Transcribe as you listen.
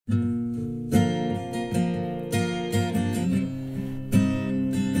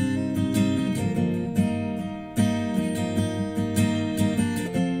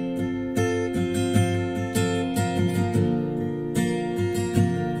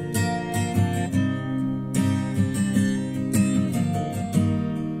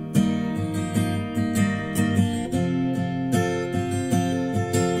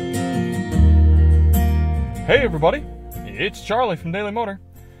Hey everybody, it's Charlie from Daily Motor,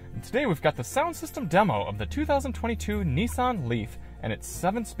 and today we've got the sound system demo of the 2022 Nissan Leaf and its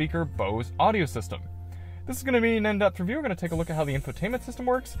 7-speaker Bose audio system. This is going to be an in-depth review. We're going to take a look at how the infotainment system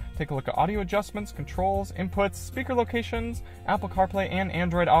works, take a look at audio adjustments, controls, inputs, speaker locations, Apple CarPlay and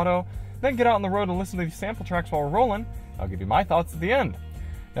Android Auto, then get out on the road and listen to these sample tracks while we're rolling. I'll give you my thoughts at the end.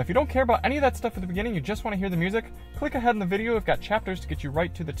 Now if you don't care about any of that stuff at the beginning, you just want to hear the music, click ahead in the video. We've got chapters to get you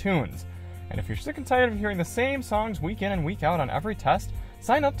right to the tunes. And if you're sick and tired of hearing the same songs week in and week out on every test,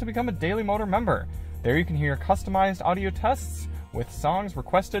 sign up to become a Daily Motor member. There you can hear customized audio tests with songs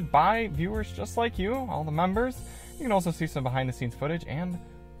requested by viewers just like you, all the members. You can also see some behind the scenes footage and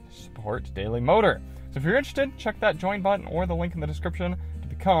support Daily Motor. So if you're interested, check that join button or the link in the description to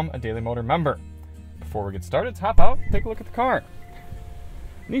become a Daily Motor member. Before we get started, let's hop out and take a look at the car.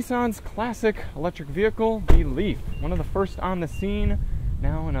 Nissan's classic electric vehicle, the Leaf, one of the first on the scene,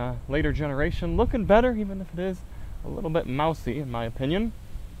 now in a later generation, looking better even if it is a little bit mousy in my opinion.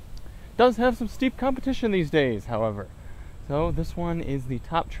 Does have some steep competition these days, however. So this one is the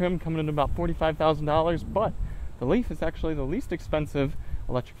top trim, coming in about $45,000, but the Leaf is actually the least expensive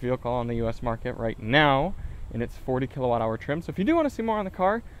electric vehicle on the US market right now in its 40 kilowatt hour trim. So if you do want to see more on the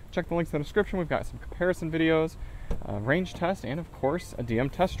car, check the links in the description. We've got some comparison videos, a range test, and of course a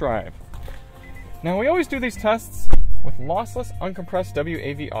DM test drive. Now we always do these tests with lossless uncompressed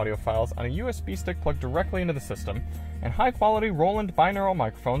WAV audio files on a USB stick plugged directly into the system, and high quality Roland binaural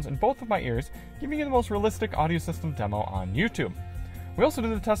microphones in both of my ears, giving you the most realistic audio system demo on YouTube. We also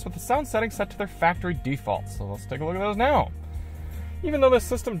do the test with the sound settings set to their factory defaults, so let's take a look at those now. Even though this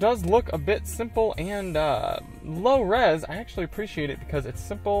system does look a bit simple and low res, I actually appreciate it because it's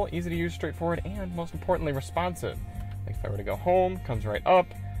simple, easy to use, straightforward, and most importantly responsive. Like if I were to go home, comes right up,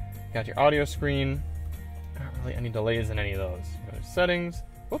 got your audio screen, not really any delays in any of those. Go to settings,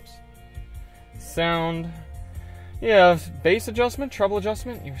 whoops, sound, yeah, bass adjustment, treble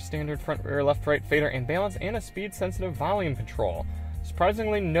adjustment, your standard front, rear, left, right, fader, and balance, and a speed sensitive volume control.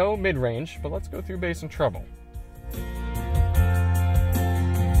 Surprisingly no mid-range, but let's go through bass and treble.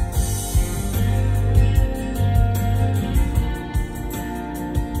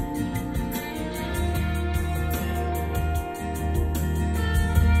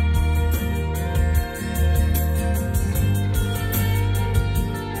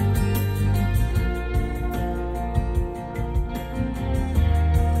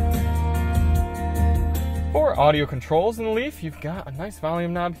 For audio controls in the Leaf, you've got a nice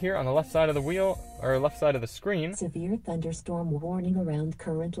volume knob here on the left side of the wheel, or left side of the screen. Severe thunderstorm warning around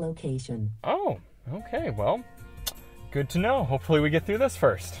current location. Oh, okay, well, good to know. Hopefully we get through this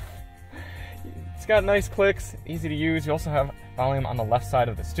first. It's got nice clicks, easy to use. You also have volume on the left side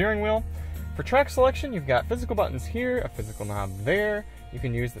of the steering wheel. For track selection, you've got physical buttons here, a physical knob there. You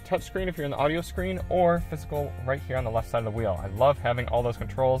can use the touch screen if you're in the audio screen, or physical right here on the left side of the wheel. I love having all those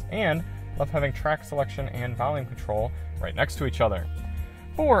controls, and love having track selection and volume control right next to each other.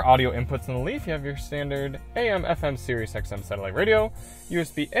 For audio inputs in the Leaf, you have your standard AM, FM, Sirius XM satellite radio,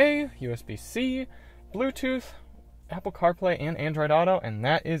 USB-A, USB-C, Bluetooth, Apple CarPlay, and Android Auto, and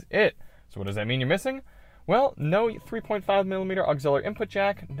that is it. So what does that mean you're missing? Well, no 3.5mm auxiliary input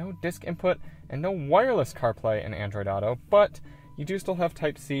jack, no disc input, and no wireless CarPlay and Android Auto, but you do still have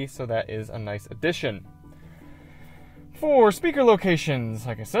Type-C, so that is a nice addition. For speaker locations,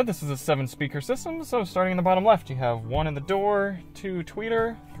 like I said, this is a 7-speaker system, so starting in the bottom left, you have 1 in the door, 2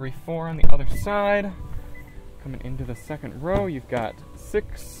 tweeter, 3, 4 on the other side. Coming into the second row, you've got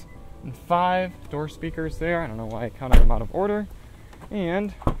 6 and 5 door speakers there. I don't know why I counted them out of order.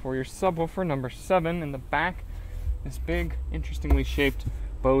 And for your subwoofer, number 7 in the back, this big, interestingly shaped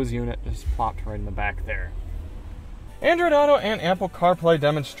Bose unit just plopped right in the back there. Android Auto and Apple CarPlay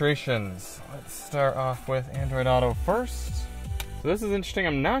demonstrations. Let's start off with Android Auto first. So this is interesting.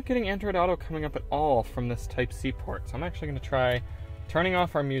 I'm not getting Android Auto coming up at all from this Type-C port. So I'm actually going to try turning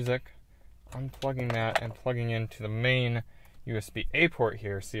off our music, unplugging that, and plugging into the main USB-A port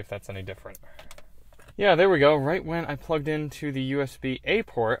here, see if that's any different. Yeah, there we go. Right when I plugged into the USB-A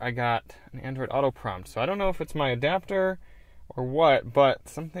port, I got an Android Auto prompt. So I don't know if it's my adapter or what, but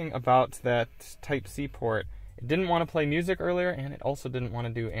something about that Type-C port, it didn't want to play music earlier, and it also didn't want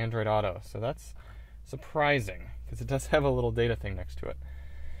to do Android Auto. So that's surprising, because it does have a little data thing next to it.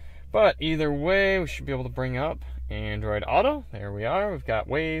 But either way, we should be able to bring up Android Auto. There we are. We've got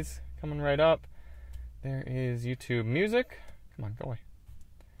Waze coming right up. There is YouTube Music. Come on, go away.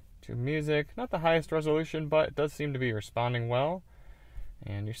 YouTube Music. Not the highest resolution, but it does seem to be responding well.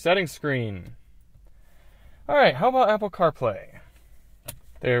 And your settings screen. All right, how about Apple CarPlay?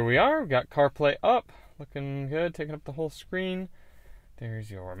 There we are. We've got CarPlay up. Looking good, taking up the whole screen. There's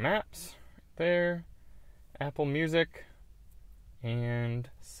your maps right there. Apple Music, and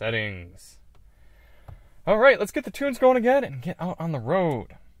settings. All right, let's get the tunes going again and get out on the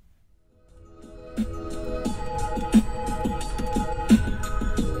road.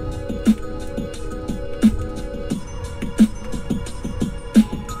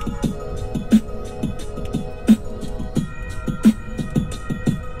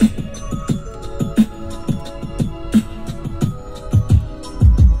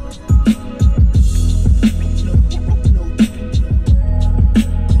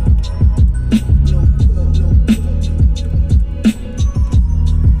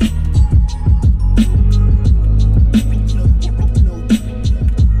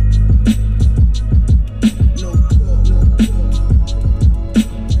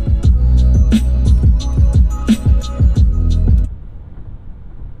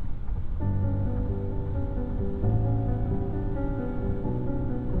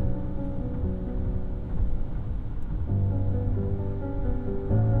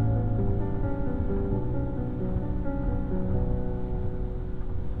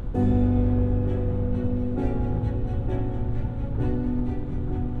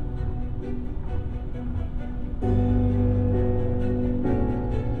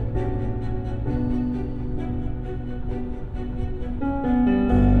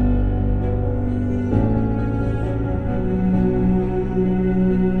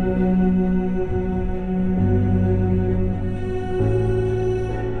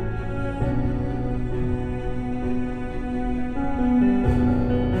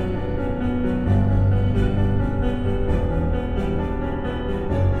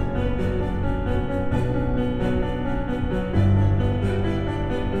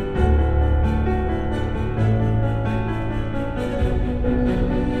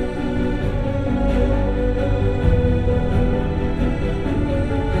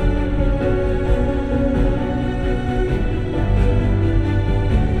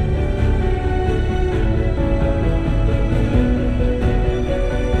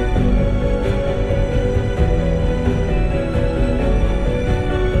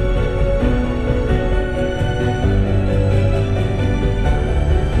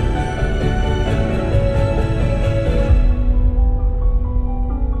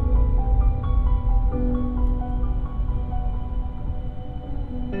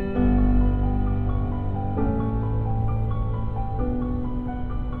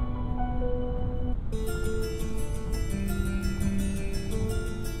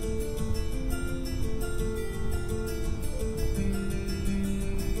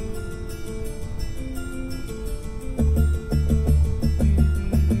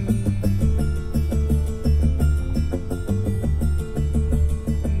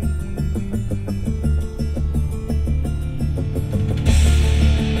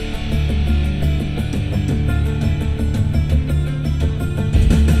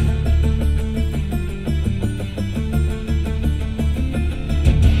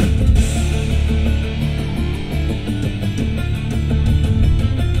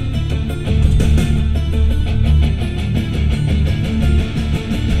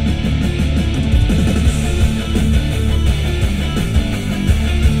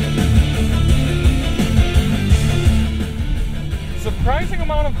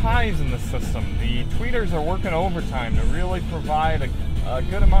 In the system. The tweeters are working overtime to really provide a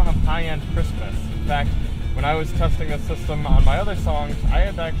good amount of high-end crispness. In fact, when I was testing the system on my other songs, I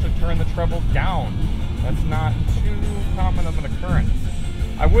had to actually turn the treble down. That's not too common of an occurrence.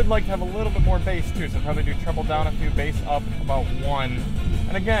 I would like to have a little bit more bass too, so I'll probably do treble down a few, bass up about 1.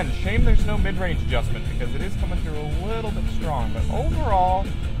 And again, shame there's no mid-range adjustment because it is coming through a little bit strong. But overall,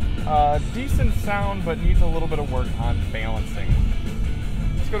 decent sound, but needs a little bit of work on balancing.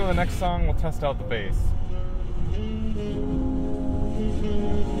 Let's go to the next song, we'll test out the bass.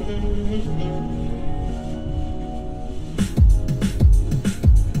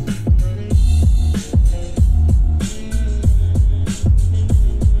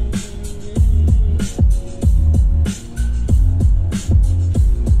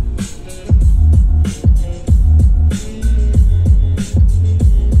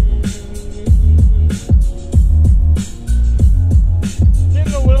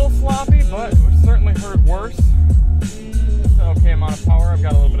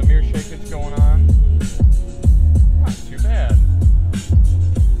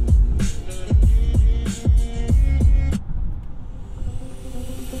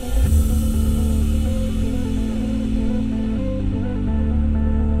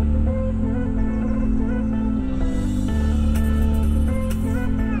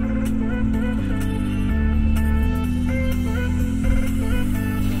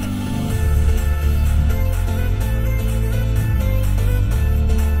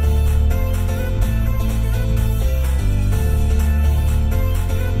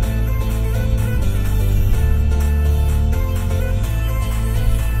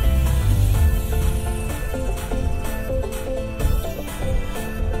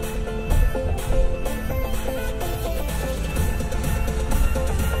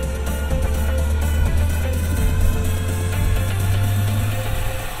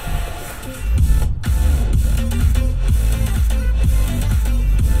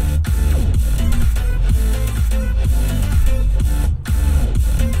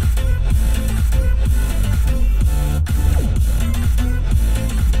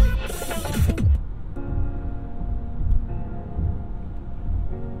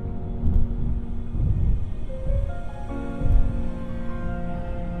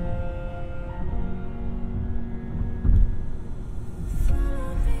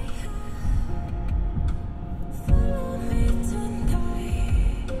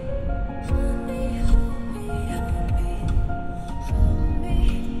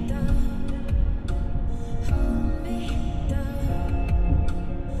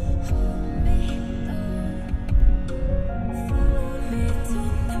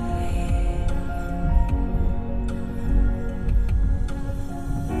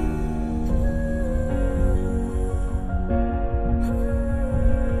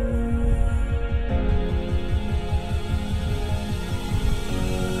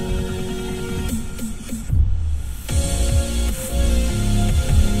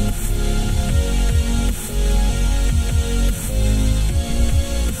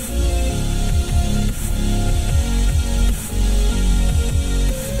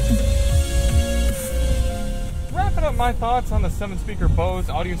 my thoughts on the 7-speaker Bose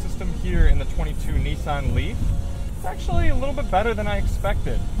audio system here in the 22 Nissan Leaf. It's actually a little bit better than I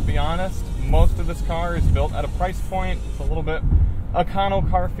expected. To be honest, most of this car is built at a price point. It's a little bit econo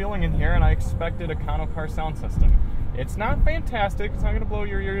car feeling in here, and I expected a econo car sound system. It's not fantastic, it's not going to blow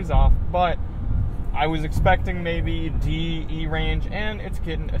your ears off, but I was expecting maybe D, E range, and it's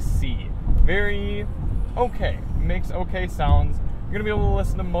getting a C. Very okay. Makes okay sounds. You're going to be able to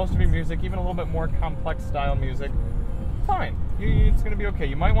listen to most of your music, even a little bit more complex style music. Fine. It's going to be okay.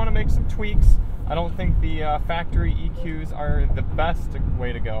 You might want to make some tweaks. I don't think the factory EQs are the best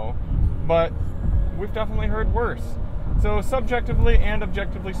way to go, but we've definitely heard worse. So subjectively and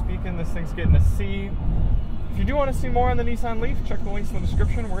objectively speaking, this thing's getting a C. If you do want to see more on the Nissan Leaf, check the links in the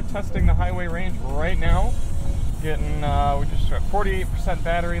description. We're testing the highway range right now. Getting, we just got 48%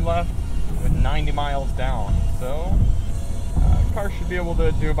 battery left with 90 miles down. So, the car should be able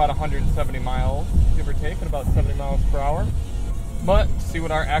to do about 170 miles, give or take, at about 70 miles per hour. But, to see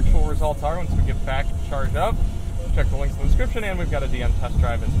what our actual results are once we get back charged up, check the links in the description, and we've got a DM test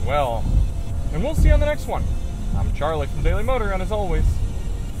drive as well. And we'll see you on the next one. I'm Charlie from Daily Motor, and as always,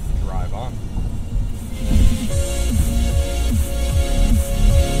 drive on.